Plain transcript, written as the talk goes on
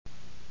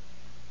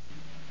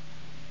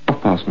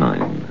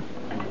9.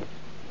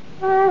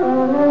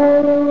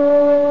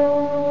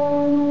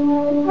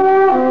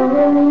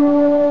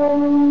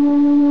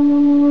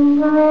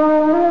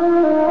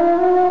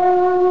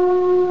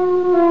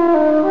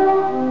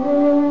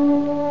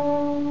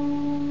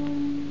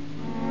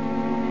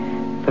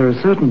 There are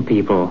certain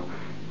people,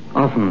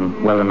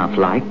 often well enough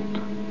liked,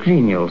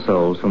 genial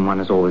souls whom one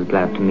is always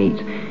glad to meet,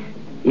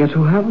 yet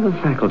who have the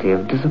faculty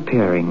of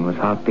disappearing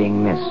without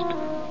being missed.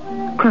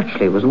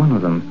 Crutchley was one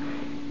of them.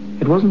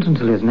 It wasn't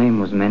until his name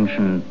was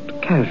mentioned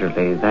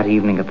casually that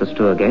evening at the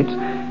Stour gates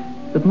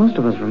that most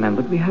of us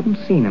remembered we hadn't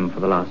seen him for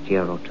the last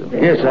year or two.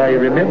 Yes, I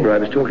remember. I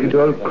was talking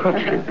to old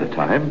Crutchley at the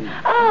time.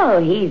 Oh,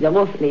 he's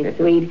awfully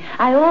sweet.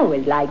 I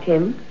always liked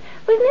him.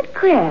 Wasn't it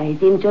queer? He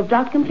seems to have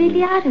dropped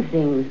completely out of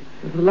things.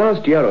 For the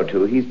last year or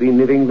two, he's been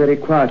living very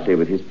quietly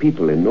with his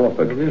people in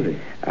Norfolk. Oh, really?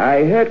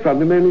 I heard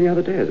from him only the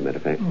other day, as a matter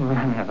of fact. Oh,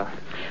 I never.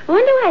 I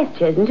wonder why he's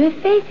chosen to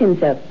efface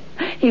himself.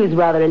 He was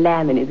rather a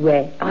lamb in his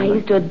way. I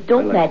used to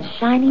adore that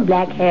shiny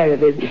black hair of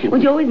his,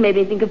 which always made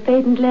me think of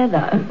patent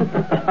leather.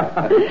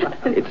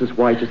 It's as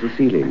white as the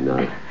ceiling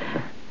now.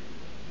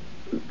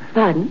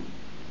 Pardon?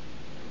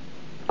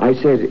 I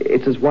said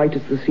it's as white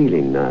as the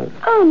ceiling now.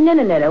 Oh,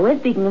 no. We're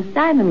speaking of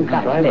Simon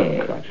Crutchley.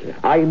 Simon Crutchley.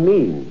 I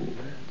mean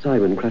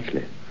Simon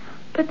Crutchley.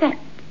 But that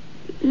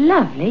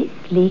lovely,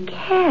 sleek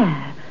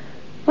hair.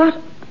 What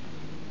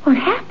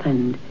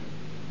happened?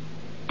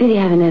 Did he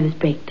have a nervous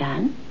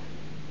breakdown?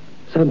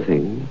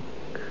 Something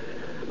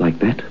like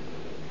that.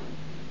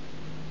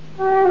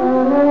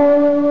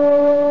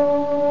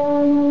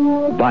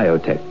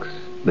 Biotex,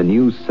 the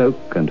new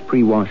soak and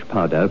pre-wash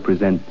powder,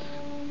 presents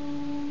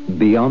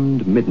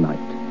Beyond Midnight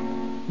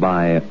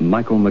by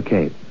Michael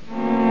McCabe.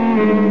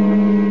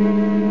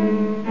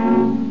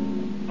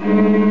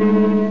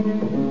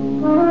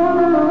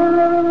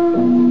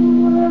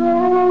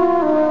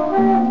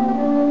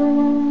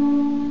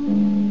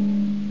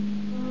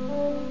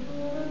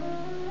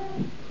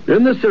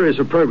 In this series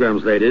of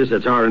programs, ladies,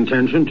 it's our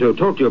intention to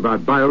talk to you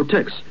about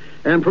Biotex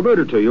and promote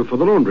it to you for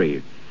the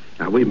laundry.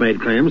 Now, we've made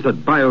claims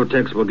that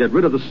Biotex will get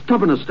rid of the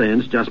stubbornest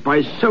stains just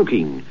by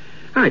soaking.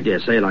 I dare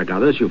say, like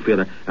others, you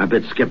feel a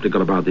bit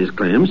skeptical about these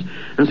claims,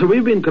 and so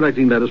we've been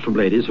collecting letters from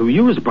ladies who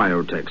use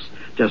Biotex,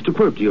 just to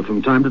quote to you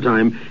from time to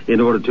time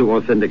in order to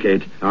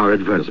authenticate our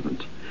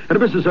advertisement. And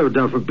Mrs.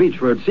 O'Duff of Beach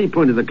Road, Sea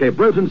Point in the Cape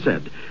wrote and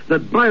said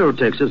that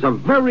Biotex is a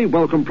very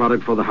welcome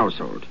product for the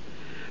household.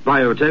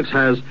 Biotex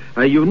has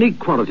a unique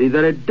quality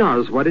that it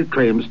does what it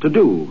claims to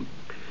do.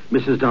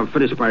 Mrs. Duff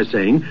finished by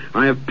saying,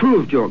 I have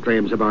proved your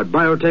claims about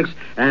Biotex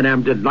and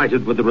am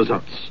delighted with the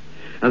results.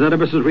 And then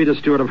Mrs. Rita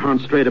Stewart of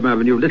Hans Stratham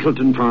Avenue,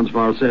 Littleton,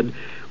 Transvaal, said,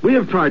 we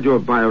have tried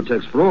your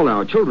Biotex for all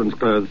our children's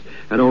clothes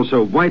and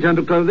also white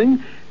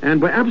underclothing,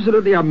 and we're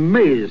absolutely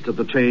amazed at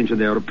the change in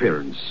their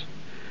appearance.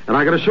 And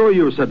I can assure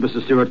you, said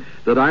Mrs. Stewart,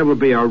 that I will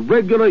be a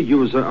regular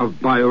user of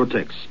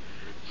Biotex.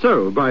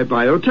 So, buy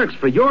Biotex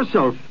for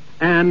yourself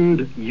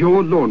and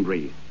your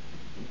laundry.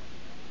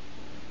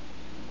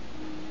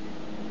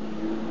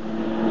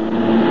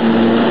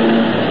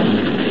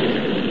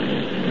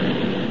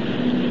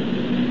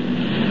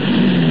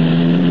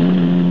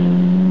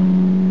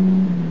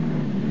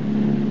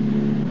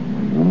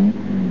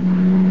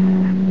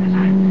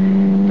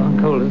 Darn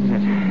cold, isn't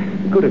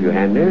it? Good of you,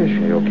 Handy.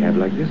 Share your cab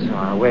like this. So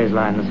our ways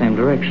lie in the same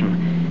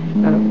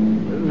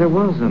direction. There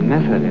was a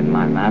method in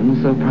my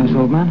madness, Price,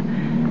 old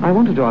man. I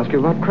wanted to ask you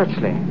about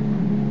Crutchley.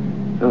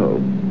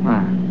 Oh.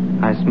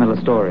 I smell a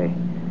story.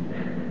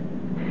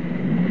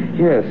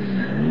 Yes.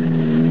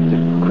 It's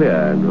a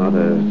queer and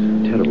rather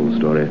terrible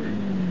story.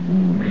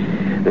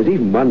 There's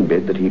even one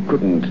bit that he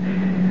couldn't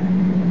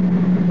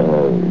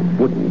or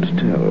wouldn't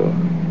tell.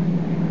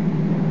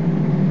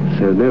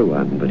 So no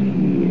one but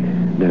he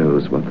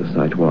knows what the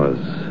sight was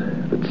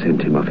that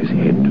sent him off his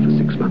head for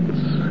 6 months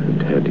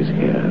and turned his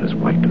hair as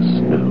white as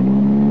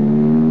snow.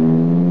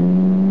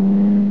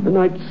 The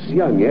night's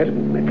young yet.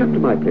 Come to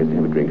my place to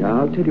have a drink.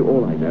 I'll tell you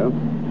all I know.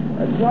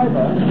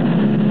 Driver.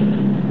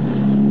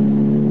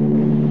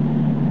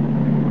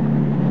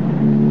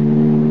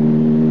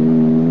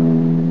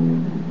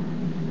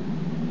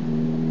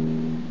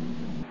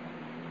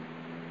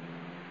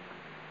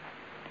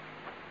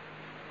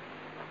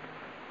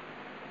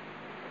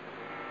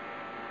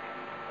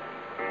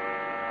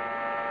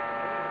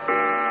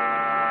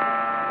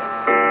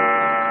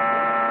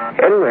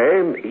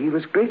 Anyway, he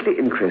was greatly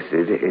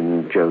interested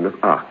in Joan of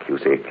Arc, you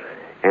see,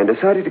 and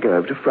decided to go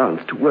over to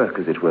France to work,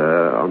 as it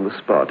were, on the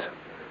spot.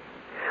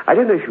 I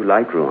don't know if you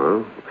like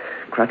Rouen.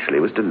 Crutchley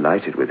was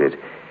delighted with it.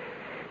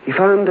 He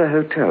found a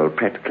hotel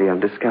practically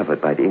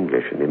undiscovered by the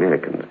English and the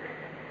Americans.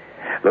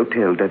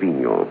 L'Hôtel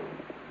d'Avignon.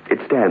 It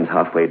stands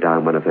halfway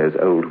down one of those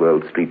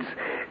old-world streets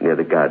near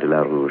the Gare de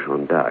la Rue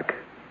Jeanne d'Arc.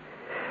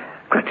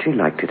 Crutchley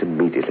liked it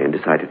immediately and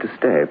decided to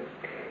stay.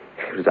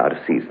 It was out of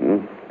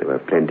season. There were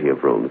plenty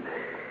of rooms.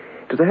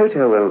 It was a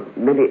hotel where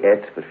many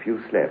ate but few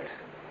slept.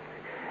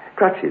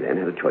 Crutchley then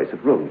had a choice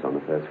of rooms on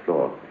the first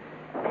floor.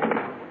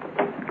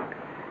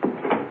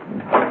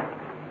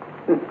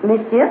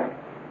 Monsieur?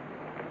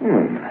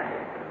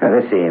 Well,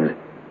 this seems...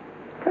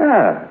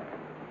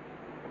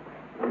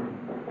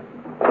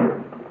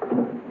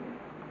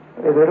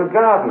 There's a little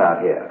garden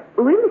out here.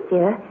 Oui,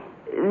 monsieur.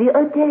 The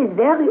hotel is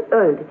very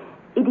old.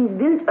 It is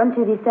built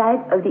onto the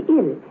side of the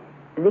hill.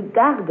 The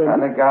garden...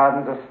 And the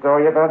garden's a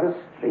story about the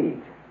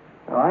street.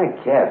 Oh, I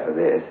care for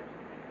this.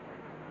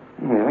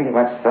 There won't be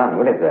much sun,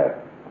 will it, though?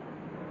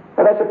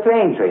 Oh, that's a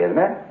plane tree, isn't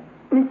it?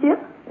 Monsieur?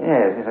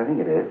 Yes, I think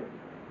it is.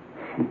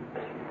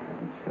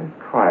 It's so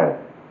quiet.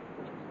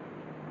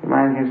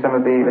 Reminds me of some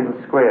of the little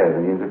squares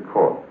in the Inns of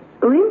Court.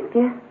 Oui,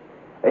 monsieur.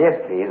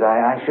 Yes, please.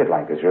 I should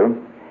like this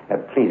room.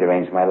 Please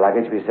arrange for my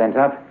luggage to be sent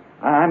up.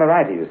 I'm a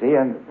writer, you see,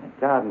 and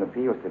the garden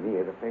appeals to me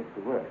as a place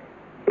to work.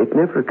 It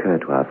never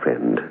occurred to our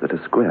friend that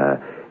a square,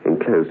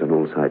 enclosed on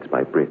all sides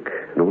by brick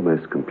and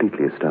almost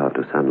completely starved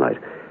of sunlight,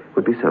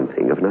 would be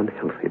something of an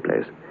unhealthy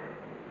place.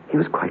 He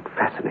was quite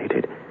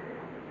fascinated.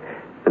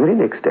 The very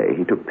next day,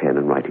 he took pen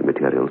and writing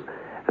materials,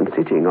 and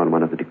sitting on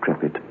one of the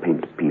decrepit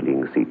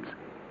paint-peeling seats,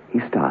 he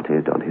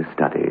started on his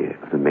study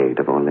of the Maid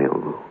of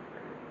Orleans.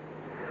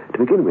 To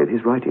begin with,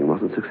 his writing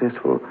wasn't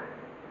successful.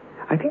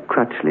 I think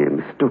Crutchley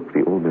mistook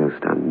the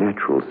almost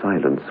unnatural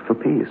silence for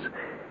peace.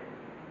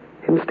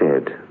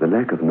 Instead, the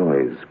lack of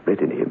noise bred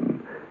in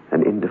him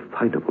an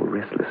indefinable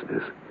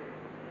restlessness.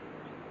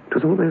 It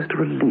was almost a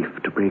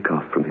relief to break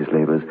off from his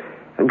labors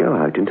and go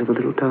out into the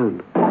little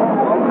town.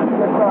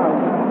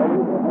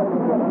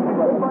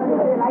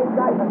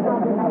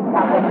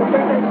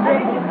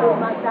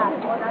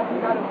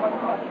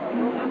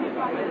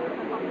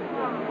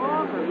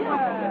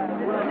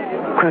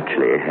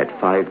 Crutchley had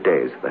 5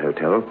 days at the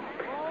hotel,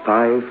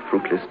 5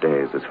 fruitless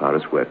days as far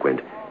as work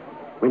went,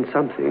 when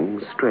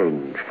something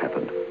strange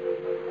happened.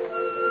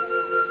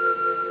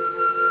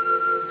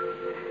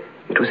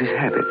 It was his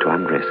habit to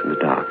undress in the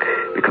dark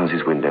because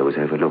his window was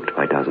overlooked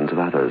by dozens of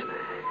others.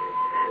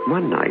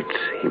 One night,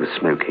 he was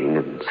smoking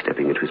and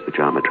stepping into his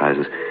pajama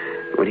trousers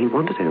when he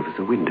wandered over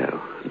the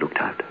window and looked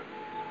out.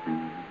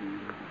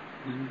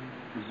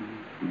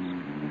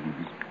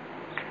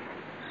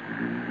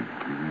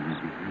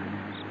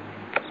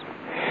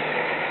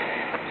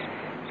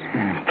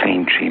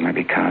 Plane tree might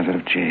be carved out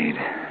of jade.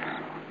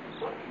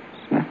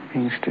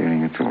 Nothing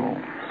stirring at all.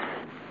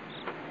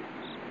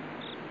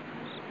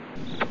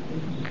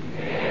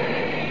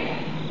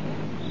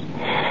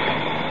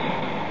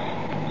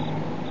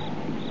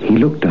 He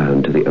looked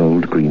down to the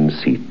old green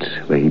seat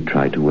where he'd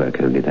tried to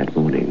work only that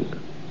morning.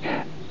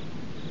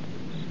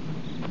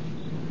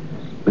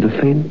 With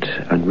a faint,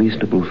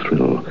 unreasonable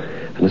thrill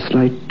and a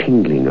slight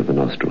tingling of the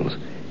nostrils,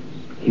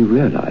 he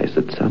realized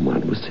that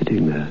someone was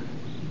sitting there.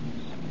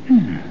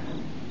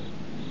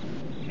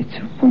 It's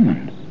a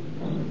woman.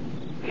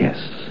 Yes,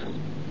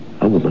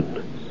 a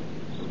woman.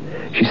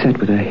 She sat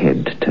with her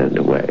head turned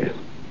away.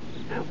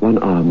 One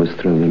arm was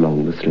thrown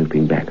along the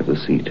sloping back of the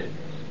seat.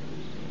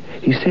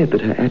 He said that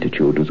her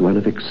attitude was one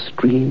of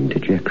extreme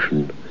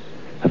dejection,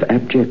 of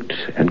abject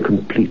and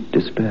complete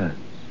despair.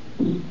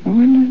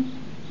 Well,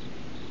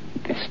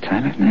 this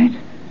time of night?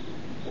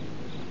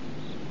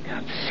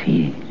 Can't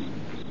see.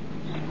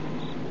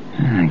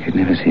 I could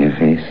never see her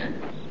face.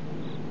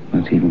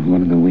 Not even from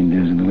one of the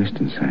windows on the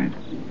western side.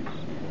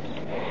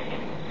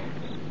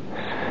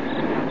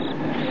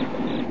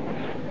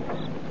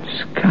 The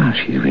scarf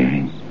she's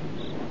wearing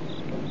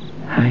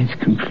hides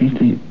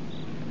completely...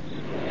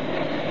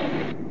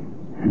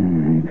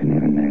 You can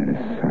never know the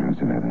sorrows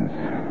of others.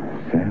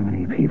 So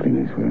many people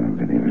in this world,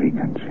 in every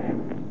country.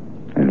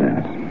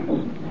 Alas.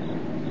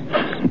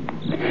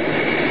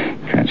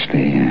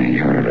 Crutchley,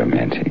 you're a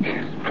romantic.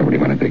 Probably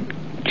one of the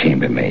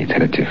chambermaids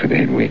had a tiff with the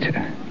head waiter.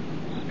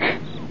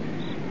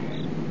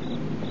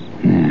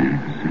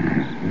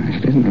 No, she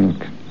doesn't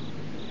look.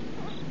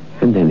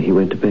 And then he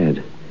went to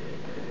bed,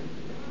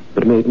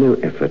 but made no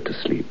effort to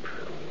sleep.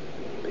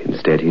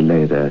 Instead, he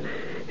lay there,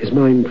 his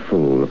mind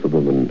full of the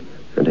woman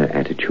and her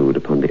attitude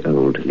upon the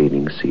old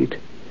leaning seat.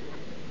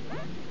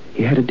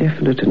 He had a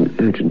definite and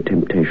urgent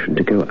temptation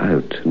to go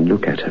out and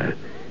look at her,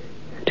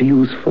 to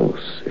use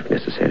force, if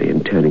necessary,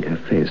 in turning her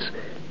face,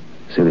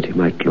 so that he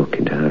might look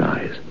into her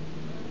eyes.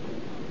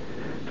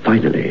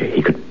 Finally,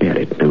 he could bear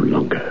it no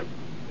longer.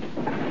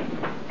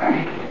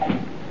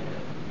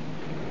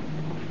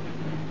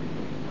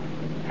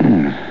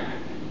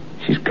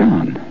 She's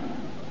gone.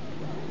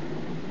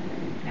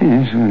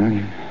 Yes, well,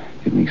 you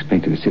didn't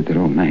expect her to sit there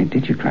all night,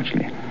 did you,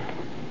 Crutchley?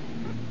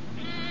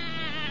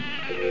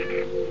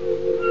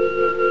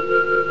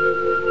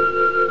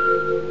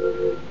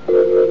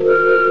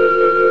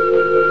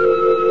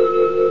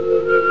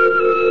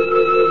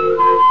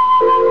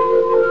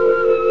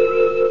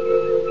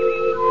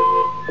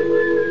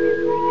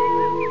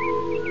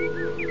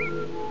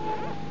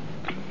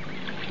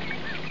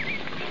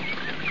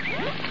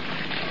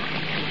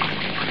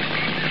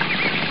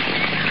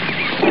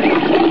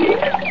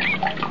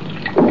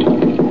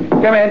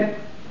 Come in.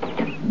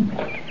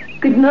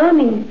 Good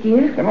morning,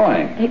 monsieur. Good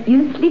morning.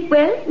 You sleep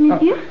well,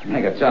 monsieur? Oh,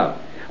 I got some.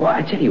 Well,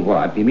 I tell you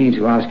what, been meaning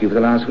to ask you for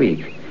the last week.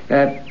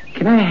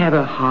 Can I have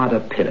a harder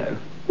pillow?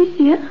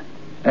 Monsieur?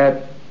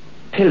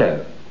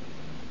 Pillow.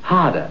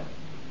 Harder.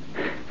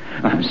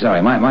 I'm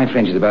sorry, my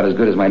French is about as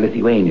good as my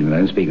Lithuanian, and I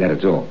don't speak that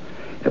at all.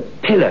 A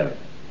pillow.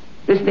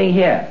 This thing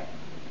here.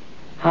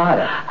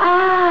 Harder.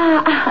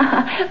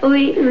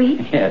 Oui,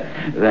 oui. Yeah,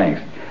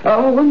 thanks.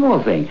 Oh, one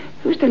more thing.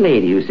 Who's the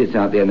lady who sits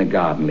out there in the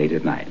garden late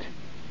at night?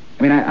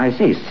 I mean, I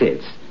say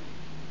sits.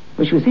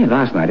 Well, she was there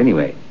last night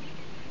anyway.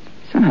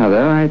 Somehow,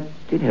 though, I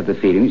did have the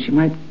feeling that she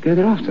might go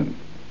there often.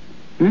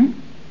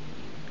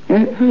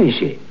 Who is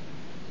she?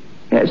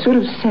 A sort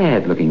of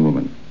sad-looking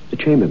woman. The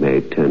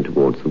chambermaid turned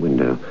towards the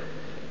window.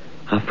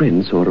 Our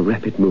friend saw a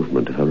rapid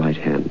movement of her right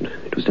hand.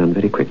 It was done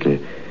very quickly.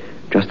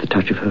 Just the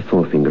touch of her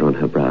forefinger on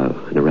her brow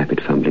and a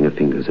rapid fumbling of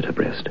fingers at her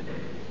breast.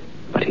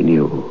 But he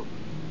knew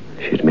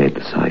she had made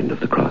the sign of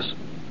the cross.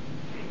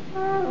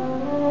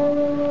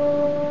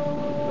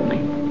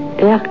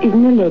 There is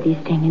no lady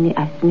staying in the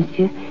house,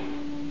 monsieur.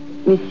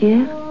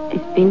 Monsieur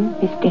has been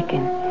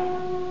mistaken.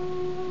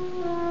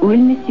 Will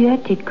monsieur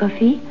take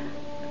coffee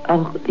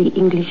or the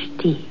English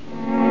tea?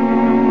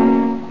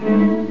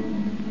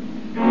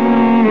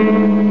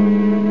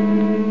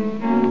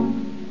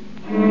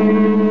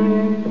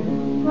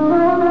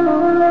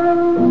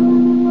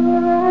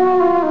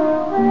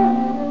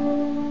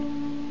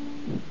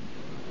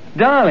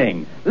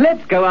 Darling,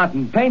 let's go out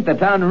and paint the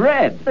town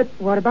red. But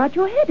what about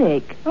your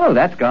headache? Oh,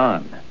 that's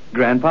gone.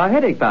 Grandpa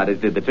Headache Powders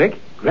did the trick.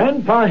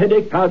 Grandpa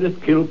Headache Powders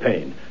kill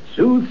pain,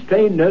 soothe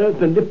strained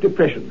nerves, and lift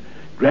depression.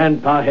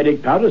 Grandpa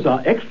Headache Powders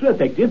are extra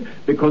effective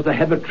because they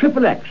have a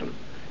triple action.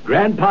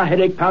 Grandpa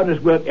Headache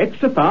Powders work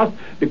extra fast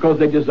because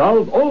they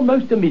dissolve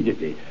almost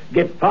immediately.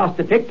 Get fast,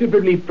 effective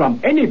relief from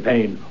any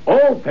pain,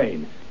 all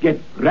pain. Get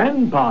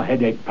Grandpa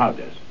Headache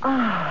Powders.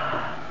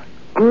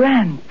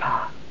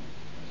 Grandpa.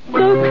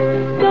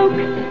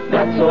 Soak,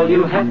 that's all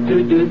you have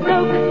to do.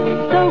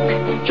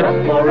 Soak,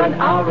 just for an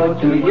hour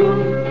or two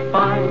you'll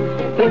find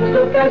things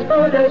look as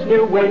good as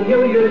new when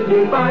you use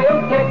new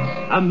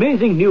Biotex.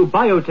 Amazing new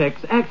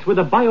Biotex acts with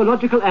a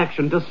biological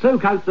action to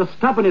soak out the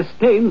stubbornest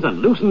stains and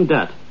loosen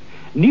dirt.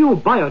 New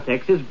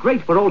Biotex is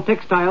great for all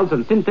textiles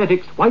and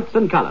synthetics, whites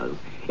and colors.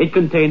 It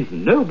contains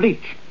no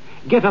bleach.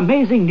 Get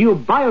amazing new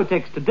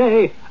Biotex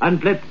today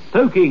and let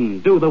soaking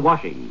do the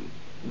washing.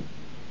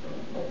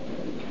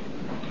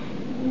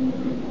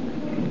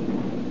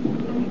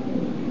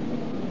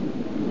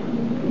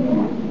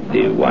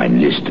 The wine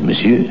list,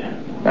 monsieur.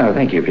 Oh,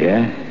 thank you,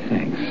 Pierre.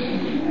 Thanks.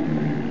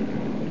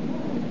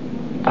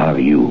 Are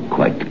you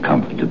quite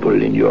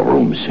comfortable in your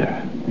room,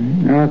 sir?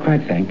 Oh,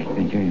 quite thank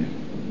you.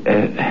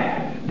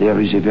 There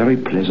is a very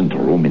pleasant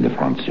room in the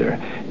front, sir.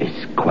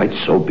 It's quite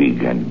so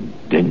big, and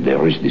then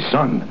there is the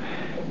sun.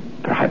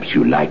 Perhaps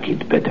you like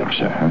it better,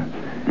 sir, huh?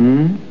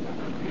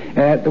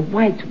 The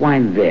white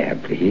wine there,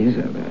 please.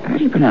 How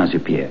do you pronounce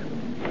it, Pierre?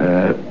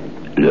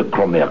 Le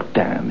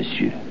Cromertin,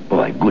 monsieur.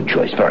 Oh, good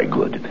choice. Very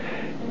good.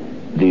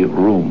 The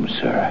room,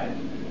 sir.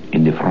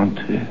 In the front?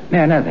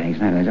 No, thanks.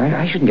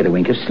 I shouldn't get a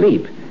wink of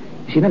sleep.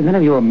 You see, none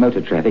of your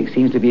motor traffic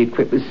seems to be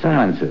equipped with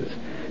silencers.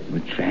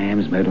 With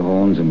trams, motor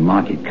horns, and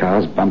market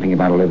cars bumping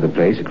about all over the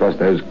place across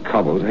those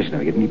cobbles, I should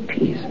never get any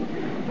peace.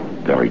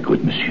 Very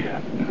good,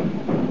 monsieur.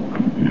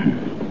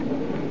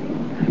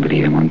 I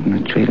believe I'm on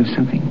the trail of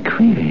something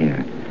queer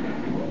here.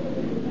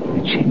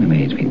 The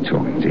chambermaid's been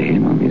talking to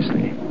him,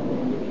 obviously.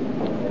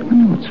 I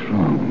wonder what's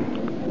wrong.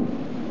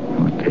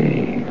 What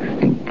they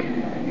think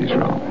is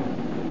wrong.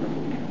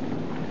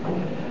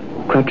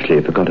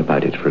 Crutchley forgot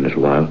about it for a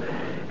little while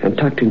and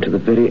tucked into the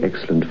very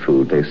excellent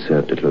food they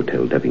served at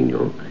l'Hôtel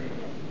d'Avignon.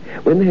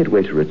 When the head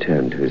waiter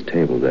returned to his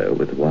table, though,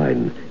 with the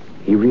wine,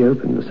 he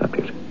reopened the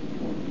subject.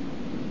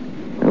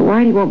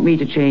 Why do you want me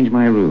to change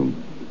my room?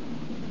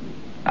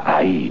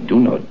 I do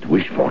not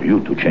wish for you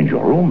to change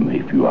your room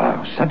if you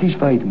are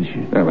satisfied,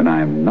 monsieur. Well, when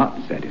I am not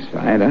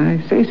satisfied,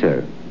 I say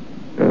so.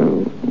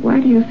 Why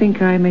do you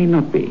think I may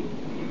not be?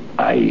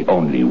 I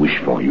only wish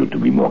for you to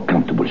be more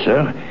comfortable,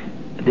 sir.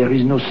 There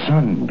is no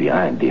sun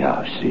behind the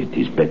house. It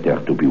is better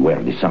to be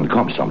where the sun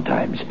comes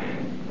sometimes.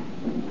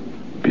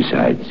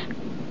 Besides,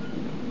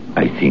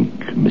 I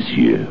think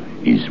monsieur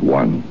is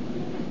one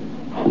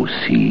who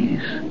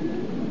sees.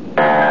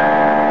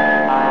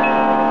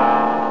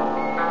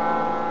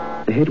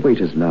 The head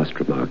waiter's last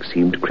remark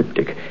seemed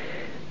cryptic,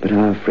 but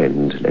our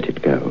friend let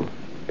it go.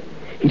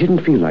 He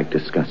didn't feel like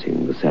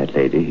discussing the sad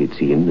lady he'd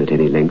seen at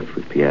any length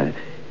with Pierre.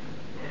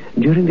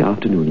 During the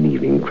afternoon and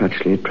evening,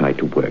 Crutchley had tried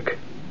to work.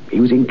 He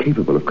was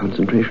incapable of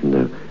concentration,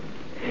 though.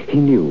 He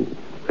knew,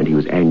 and he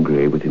was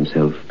angry with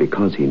himself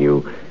because he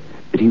knew,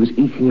 that he was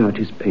eking out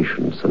his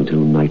patience until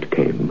night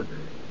came,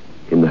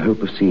 in the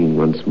hope of seeing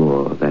once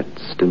more that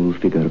still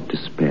figure of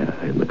despair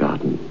in the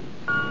garden.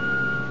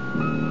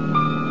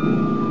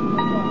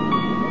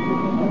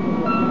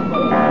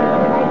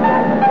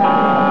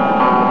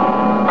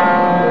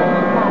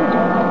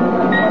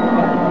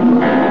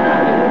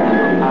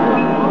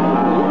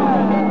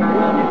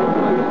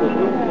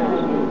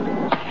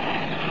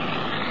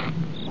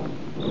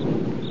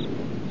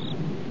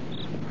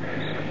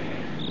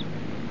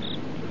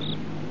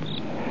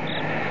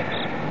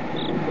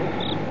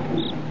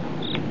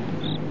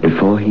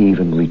 Before he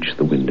even reached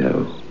the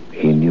window,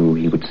 he knew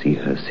he would see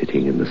her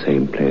sitting in the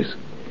same place.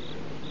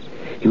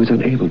 He was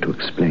unable to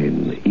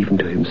explain, even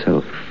to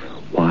himself,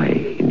 why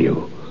he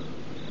knew.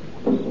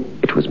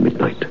 It was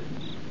midnight.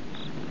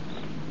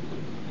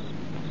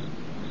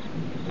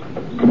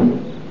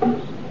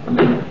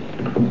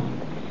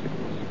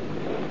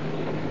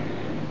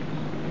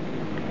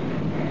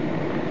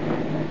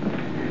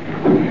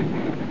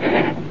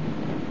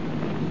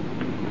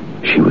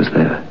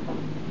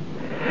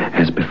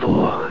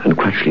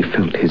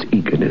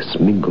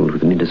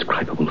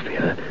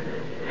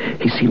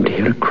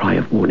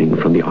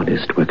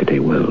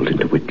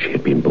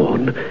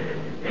 on.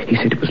 He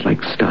said it was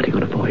like starting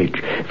on a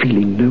voyage,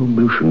 feeling no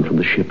motion from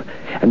the ship,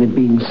 and then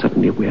being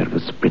suddenly aware of a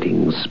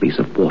spreading space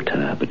of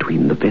water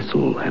between the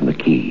vessel and the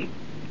quay.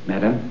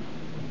 Madam,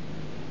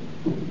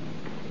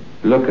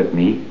 look at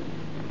me.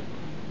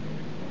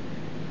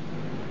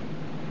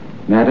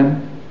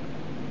 Madam,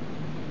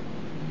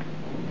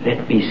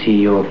 let me see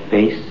your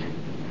face.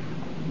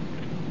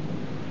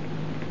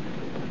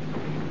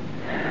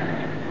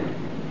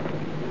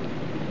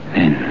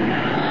 Then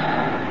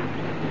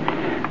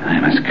I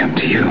must come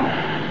to you.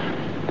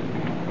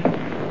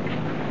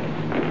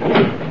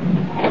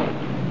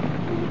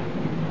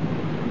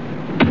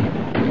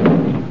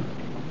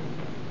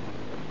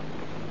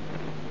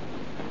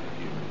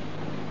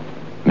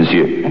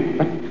 Monsieur.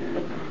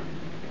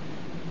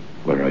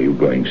 Where are you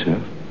going, sir?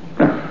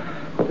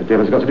 What the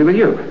devil's got to do with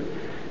you?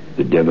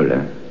 The devil,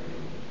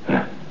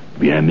 eh?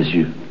 Bien,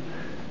 monsieur.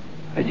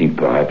 I think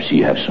perhaps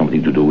he has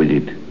something to do with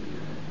it.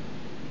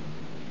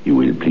 You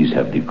will please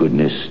have the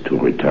goodness to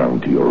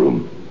return to your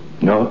room.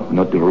 No,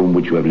 not the room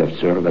which you have left,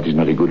 sir. That is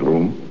not a good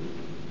room.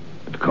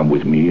 But come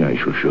with me, I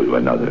shall show you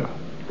another.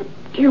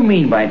 What do you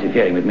mean by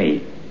interfering with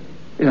me?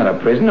 It's not a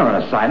prison or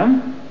an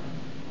asylum.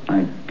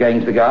 I'm going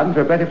to the garden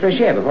for a breath of fresh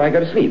air before I go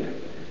to sleep.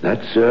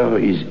 That, sir,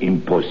 is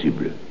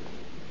impossible.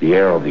 The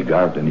air of the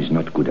garden is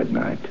not good at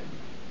night.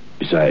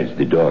 Besides,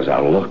 the doors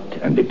are locked,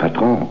 and the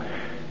patron,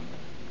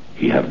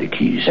 he have the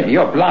keys.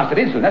 You're blasted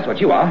insolent, that's what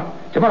you are.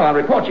 Tomorrow I'll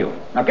report you.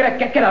 Now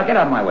get out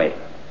of my way.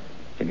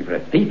 Take me for a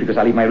thief because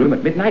I leave my room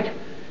at midnight?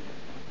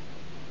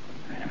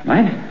 Never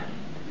mind.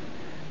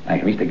 I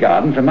can reach the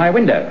garden from my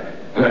window.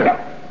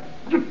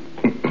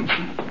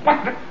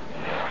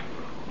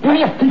 What do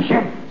you think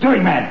you're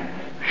doing, man?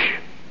 Shh,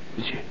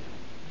 monsieur.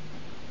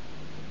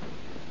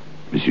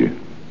 Monsieur,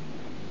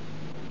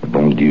 the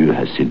bon Dieu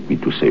has sent me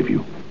to save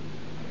you.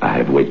 I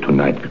have waited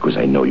tonight because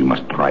I know you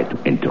must try to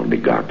enter the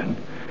garden.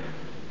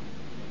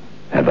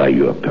 Have I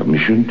your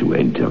permission to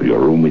enter your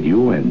room with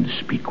you and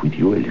speak with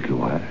you a little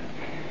while?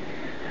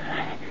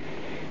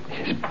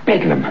 This is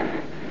bedlam.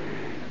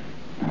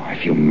 Oh,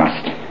 if you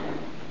must.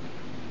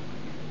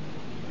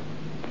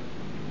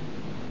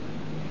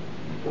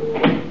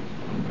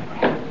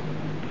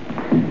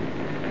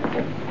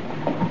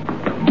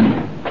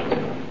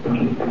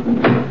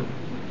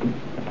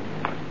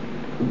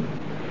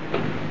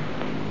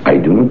 I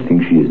do not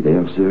think she is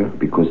there, sir,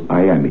 because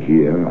I am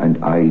here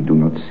and I do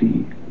not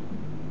see.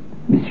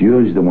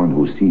 Monsieur is the one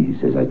who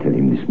sees, as I tell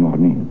him this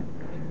morning.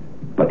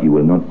 But he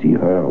will not see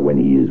her when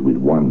he is with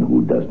one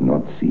who does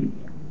not see.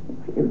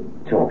 What are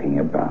you talking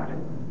about?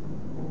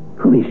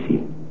 Who is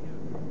she?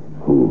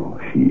 Who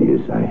she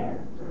is, I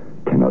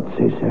cannot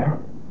say, sir.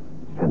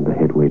 And the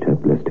head waiter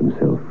blessed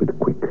himself with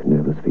quick,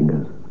 nervous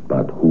fingers.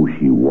 But who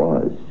she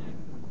was,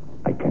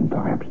 I can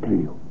perhaps tell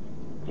you.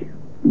 You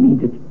mean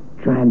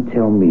to try and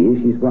tell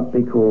me she's what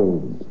they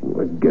call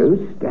a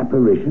ghost,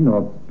 apparition,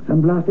 or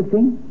some blasted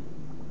thing?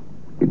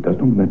 It does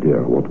not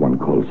matter what one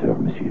calls her,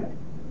 monsieur.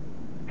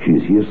 She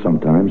is here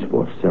sometimes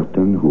for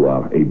certain who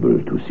are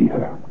able to see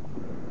her.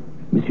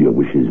 Monsieur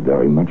wishes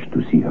very much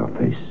to see her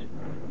face.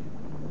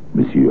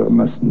 Monsieur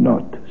must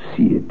not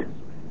see it.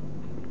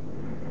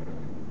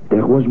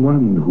 There was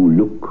one who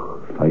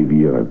looked 5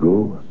 years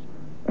ago,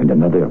 and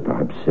another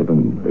perhaps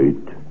 7,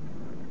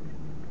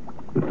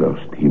 8. The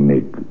first he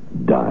make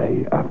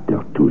die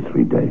after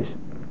 2-3 days.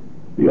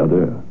 The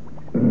other,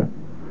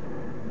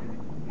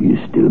 he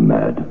is still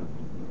mad.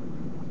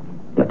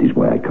 That is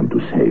why I come to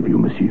save you,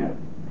 monsieur.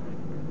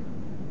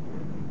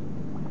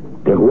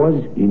 There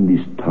was in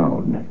this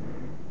town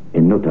a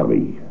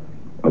notary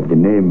of the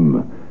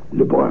name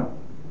Lebrun.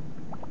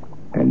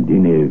 And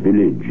in a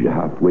village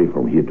halfway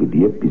from here to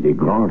Dieppe is a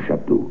grand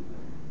chateau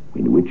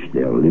in which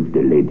there lived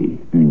a lady,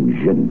 une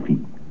jeune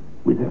fille,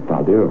 with her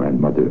father and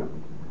mother.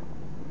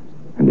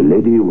 And the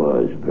lady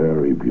was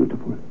very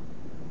beautiful,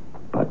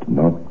 but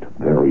not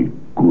very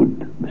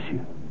good,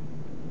 monsieur.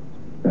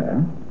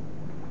 Well,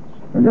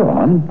 go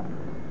on.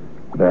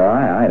 But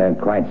I don't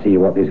quite see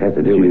what this has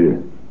to do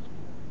with...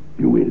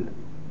 You will,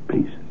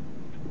 please.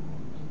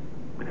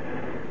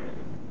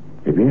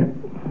 Eh bien,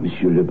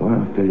 Monsieur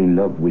Lebrun fell in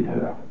love with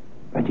her.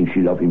 I think she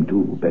loved him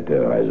too,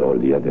 better as all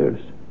the others.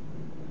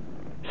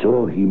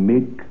 So he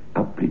make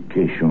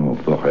application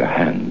for her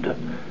hand.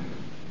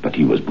 But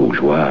he was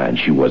bourgeois and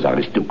she was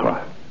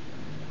aristocrat.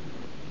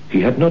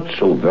 He had not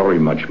so very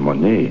much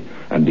money,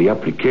 and the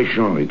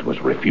application, it was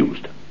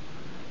refused.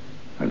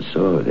 And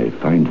so they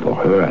find for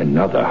her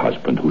another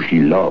husband who she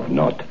loved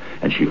not,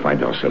 and she find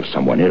herself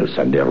someone else,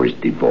 and there is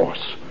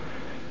divorce.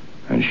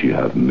 And she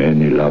have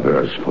many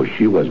lovers, for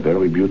she was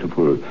very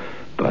beautiful,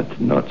 but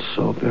not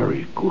so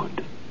very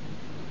good.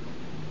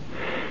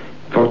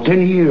 For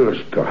 10 years,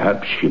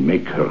 perhaps, she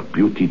make her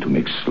beauty to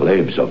make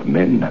slaves of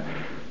men,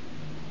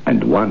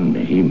 and one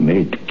he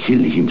made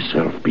kill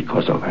himself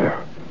because of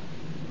her.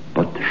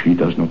 But she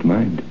does not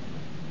mind.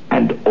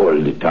 And all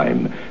the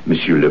time,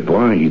 Monsieur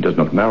Lebrun, he does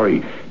not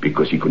marry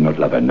because he could not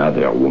love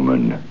another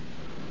woman.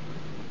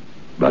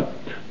 But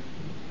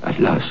at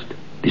last,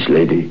 this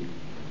lady,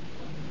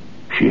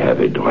 she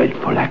have a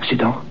dreadful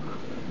accident.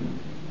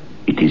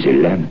 It is a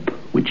lamp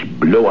which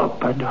blew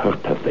up and hurt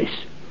her face.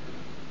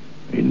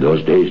 In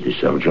those days, the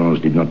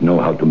surgeons did not know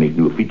how to make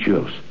new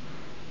features.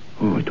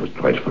 Oh, it was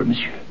dreadful,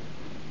 monsieur.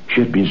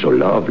 She had been so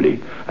lovely,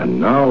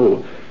 and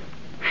now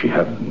she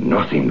had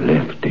nothing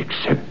left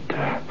except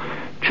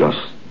just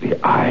the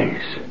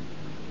eyes.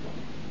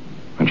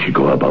 And she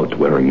go about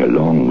wearing a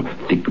long,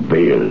 thick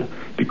veil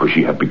because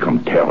she had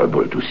become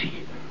terrible to see.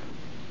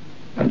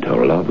 And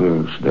her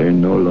lovers, they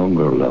no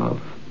longer love.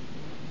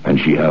 And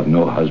she have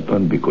no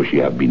husband because she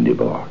have been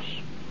divorced.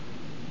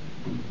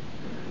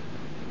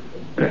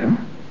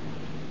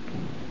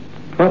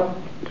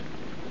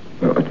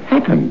 What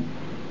happened?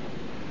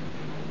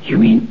 You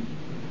mean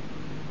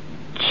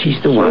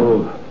she's the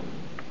one?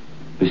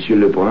 Monsieur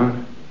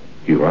Lebrun,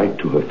 he write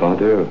to her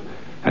father,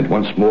 and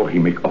once more he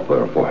make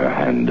offer for her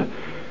hand.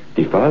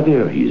 The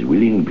father, he is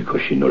willing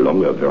because she no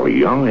longer very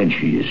young and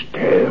she is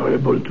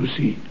terrible to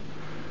see.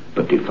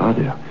 But the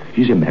father,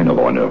 he's a man of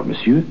honor,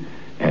 monsieur,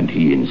 and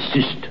he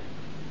insist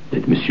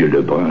that Monsieur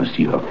Lebrun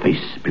see her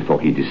face before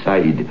he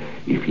decide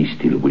if he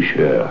still wish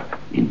her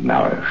in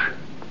marriage.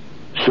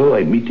 So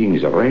a meeting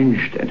is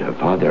arranged, and her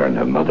father and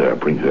her mother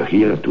bring her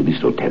here to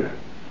this hotel.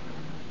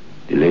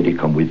 The lady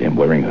come with them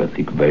wearing her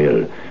thick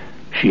veil.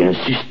 She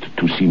insists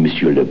to see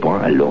Monsieur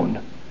Lebrun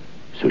alone.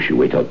 So she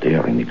wait out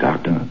there in the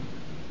garden.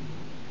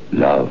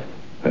 Love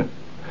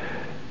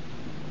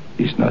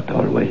is not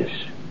always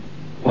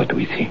what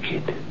we think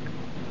it.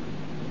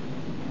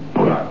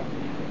 Well,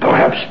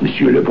 perhaps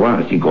Monsieur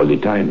Lebrun think all the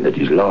time that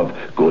his love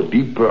goes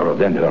deeper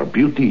than her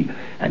beauty,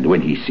 and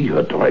when he see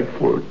her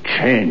dreadful,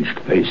 changed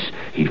face,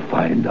 he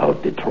find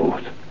out the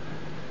truth.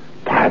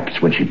 Perhaps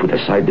when she put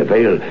aside the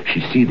veil, she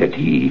see that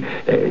he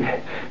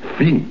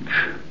flinch.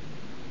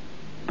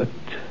 But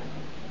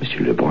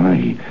Monsieur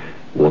Lebrun, he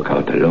walk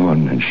out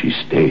alone, and she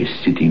stays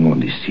sitting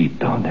on the seat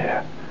down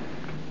there.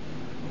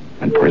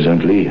 And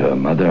presently her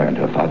mother and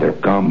her father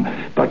come,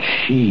 but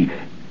she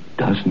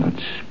does not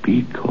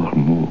speak or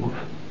move.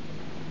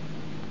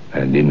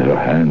 And in her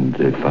hand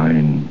they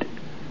find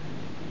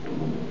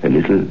a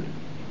little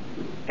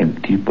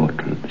empty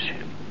bottle,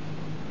 monsieur.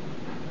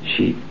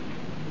 She...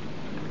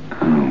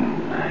 Oh,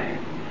 my...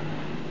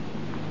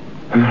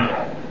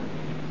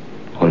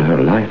 Well, all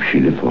her life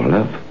she lived for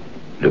love.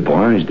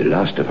 Lebrun is the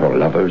last of her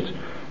lovers.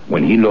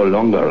 When he no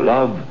longer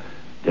love,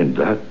 then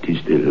that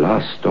is the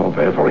last of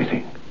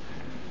everything.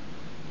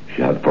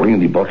 She had bring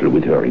the bottle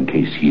with her in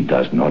case he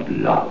does not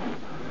love.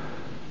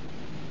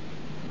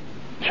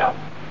 So,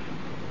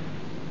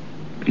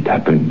 it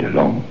happened a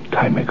long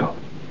time ago.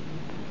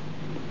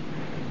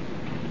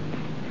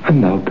 And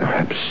now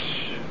perhaps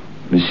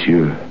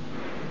Monsieur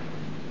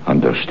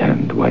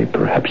understand why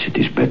perhaps it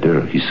is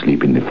better he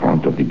sleep in the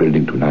front of the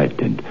building tonight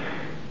and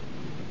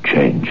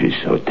change his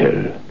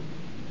hotel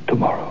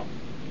tomorrow.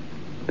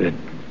 But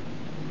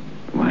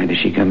why does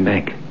she come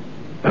back?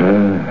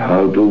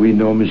 How do we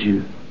know,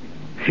 monsieur?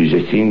 She's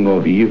a thing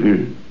of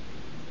evil.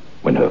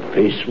 When her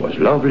face was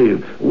lovely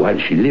while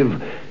she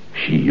lived,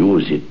 she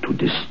used it to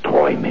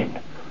destroy men.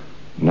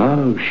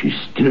 Now she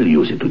still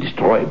uses it to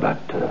destroy,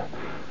 but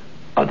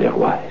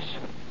otherwise.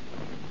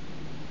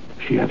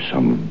 She has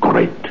some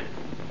great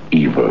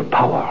evil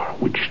power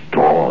which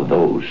draw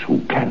those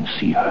who can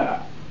see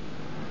her.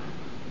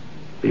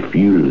 They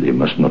feel they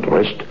must not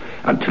rest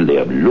until they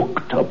have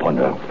looked upon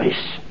her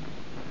face.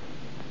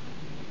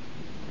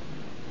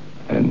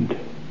 And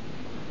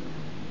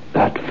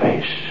that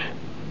face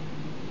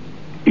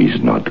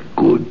is not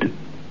good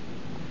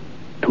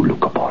to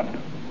look upon.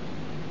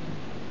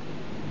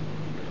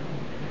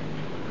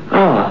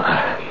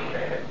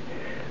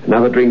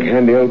 Another drink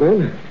handy, old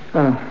man?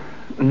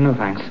 No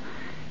thanks.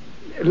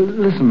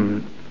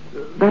 Listen,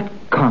 that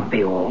can't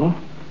be all.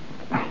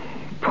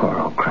 Poor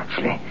old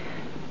Crutchley.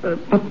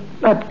 But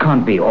that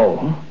can't be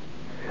all.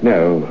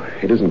 No,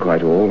 it isn't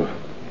quite all.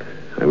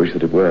 I wish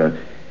that it were.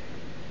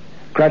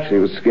 Crutchley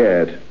was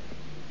scared.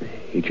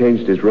 He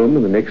changed his room,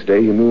 and the next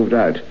day he moved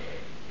out.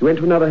 He went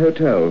to another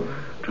hotel,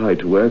 tried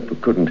to work,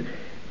 but couldn't.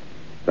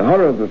 The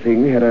horror of the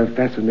thing had a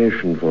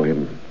fascination for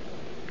him.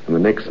 And the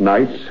next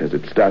night, as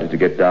it started to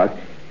get dark,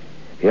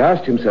 he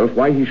asked himself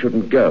why he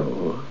shouldn't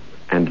go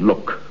and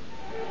look.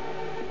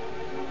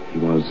 He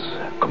was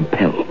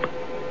compelled.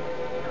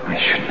 Why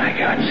shouldn't I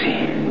go and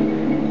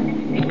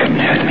see? It couldn't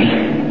hurt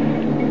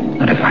me.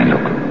 Not if I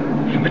look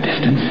from a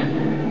distance.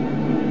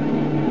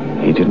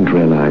 He didn't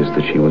realize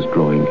that she was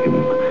drawing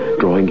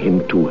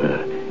him to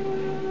her.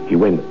 He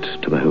went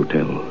to the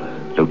hotel,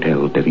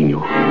 L'Hôtel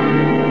d'Avignon.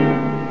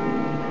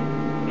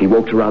 He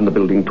walked around the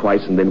building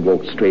twice and then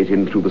walked straight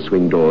in through the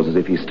swing doors as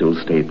if he still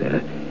stayed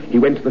there. He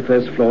went to the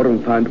first floor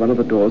and found one of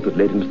the doors that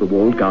led into the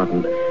walled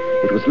garden.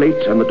 It was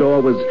late and the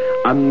door was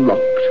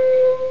unlocked.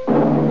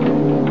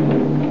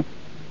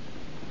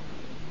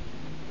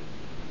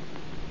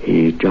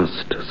 He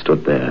just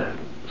stood there,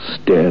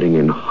 staring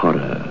in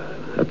horror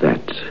at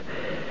that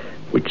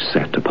which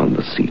sat upon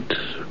the seat.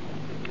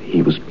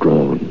 He was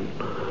drawn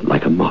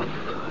like a moth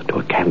to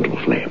a candle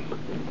flame.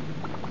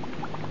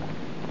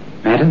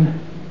 Madam,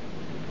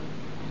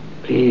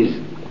 please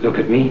look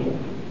at me.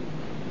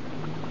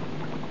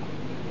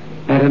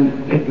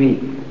 Madam, let me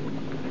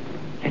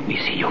me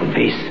see your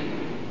face.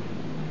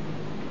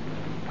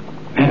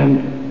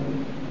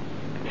 Madam,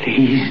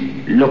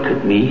 please look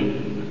at me.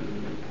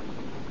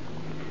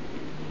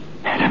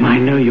 Madam, I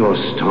know your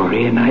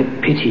story and I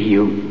pity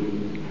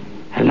you.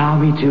 Allow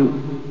me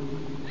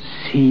to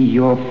see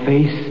your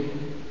face.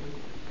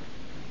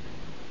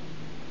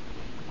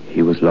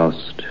 He was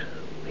lost.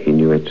 He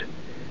knew it.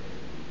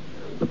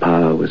 The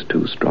power was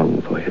too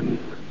strong for him.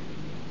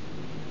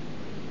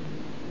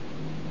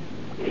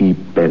 He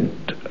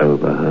bent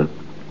over her.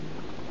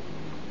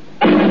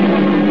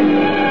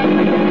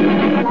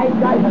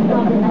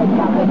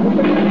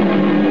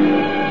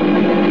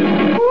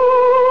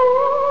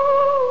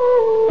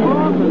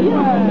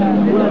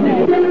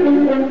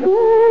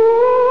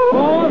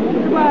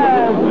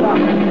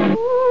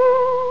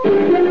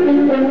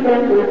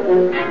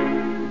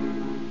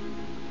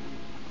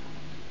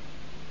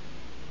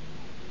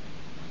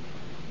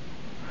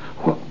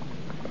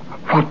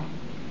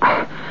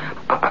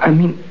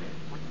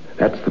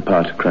 That's the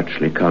part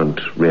Crutchley can't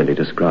really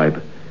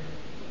describe.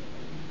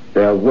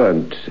 There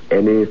weren't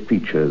any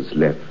features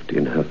left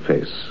in her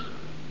face.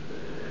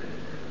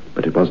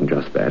 But it wasn't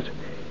just that.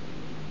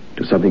 It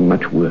was something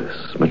much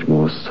worse, much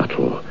more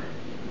subtle.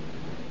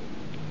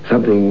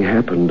 Something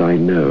happened, I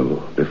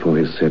know, before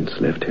his sense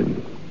left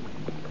him.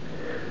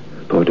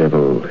 Poor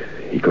devil,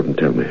 he couldn't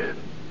tell me.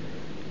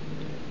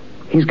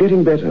 He's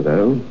getting better,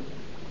 though.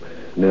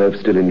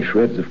 Nerves still in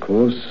shreds, of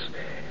course.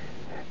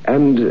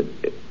 And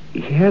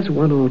he has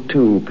one or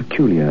two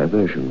peculiar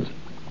aversions.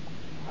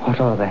 What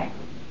are they?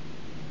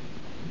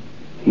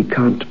 He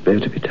can't bear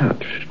to be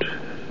touched.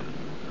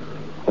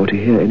 Or to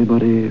hear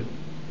anybody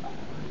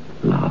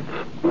laugh.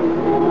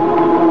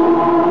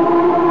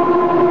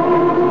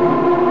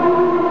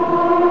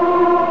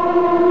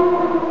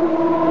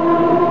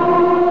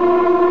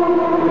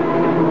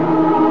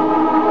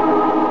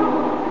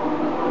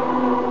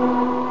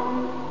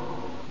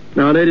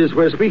 Now, ladies,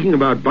 we're speaking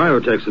about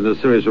Biotex in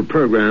this series of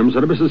programs,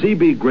 and Mrs.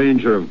 E.B.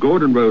 Granger of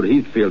Gordon Road,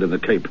 Heathfield in the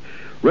Cape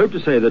wrote to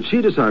say that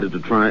she decided to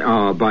try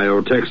our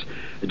Biotex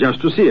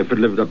just to see if it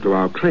lived up to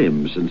our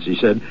claims. And she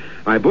said,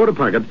 I bought a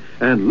packet,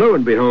 and lo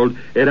and behold,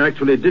 it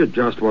actually did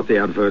just what the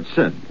advert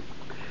said.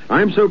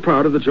 I'm so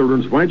proud of the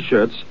children's white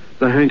shirts,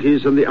 the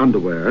hankies, and the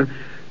underwear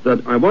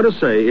that I want to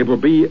say it will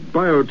be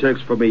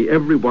Biotex for me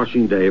every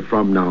washing day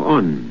from now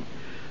on.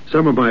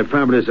 Some of my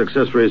family's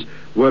accessories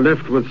were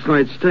left with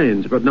slight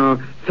stains, but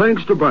now,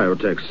 thanks to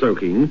Biotex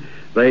soaking,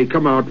 they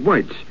come out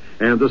white,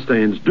 and the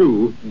stains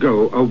do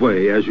go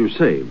away, as you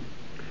say.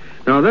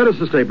 Now, that is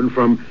the statement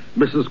from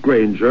Mrs.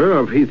 Granger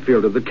of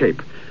Heathfield of the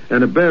Cape,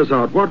 and it bears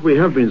out what we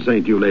have been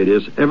saying to you,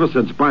 ladies, ever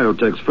since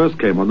Biotex first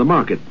came on the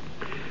market.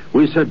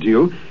 We said to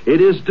you,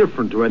 it is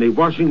different to any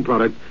washing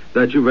product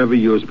that you've ever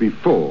used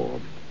before.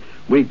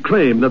 We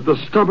claim that the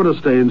stubborn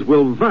stains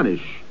will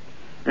vanish,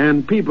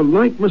 and people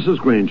like Mrs.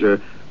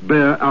 Granger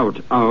bear out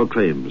our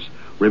claims.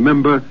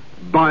 Remember,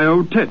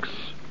 Biotex.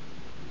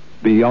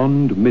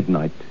 Beyond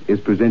Midnight is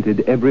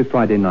presented every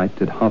Friday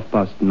night at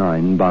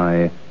 9:30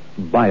 by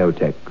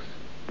Biotex,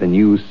 the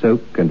new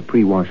soak and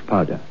pre-wash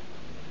powder.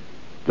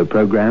 The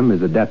program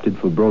is adapted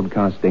for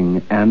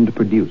broadcasting and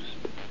produced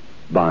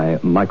by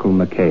Michael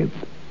McCabe.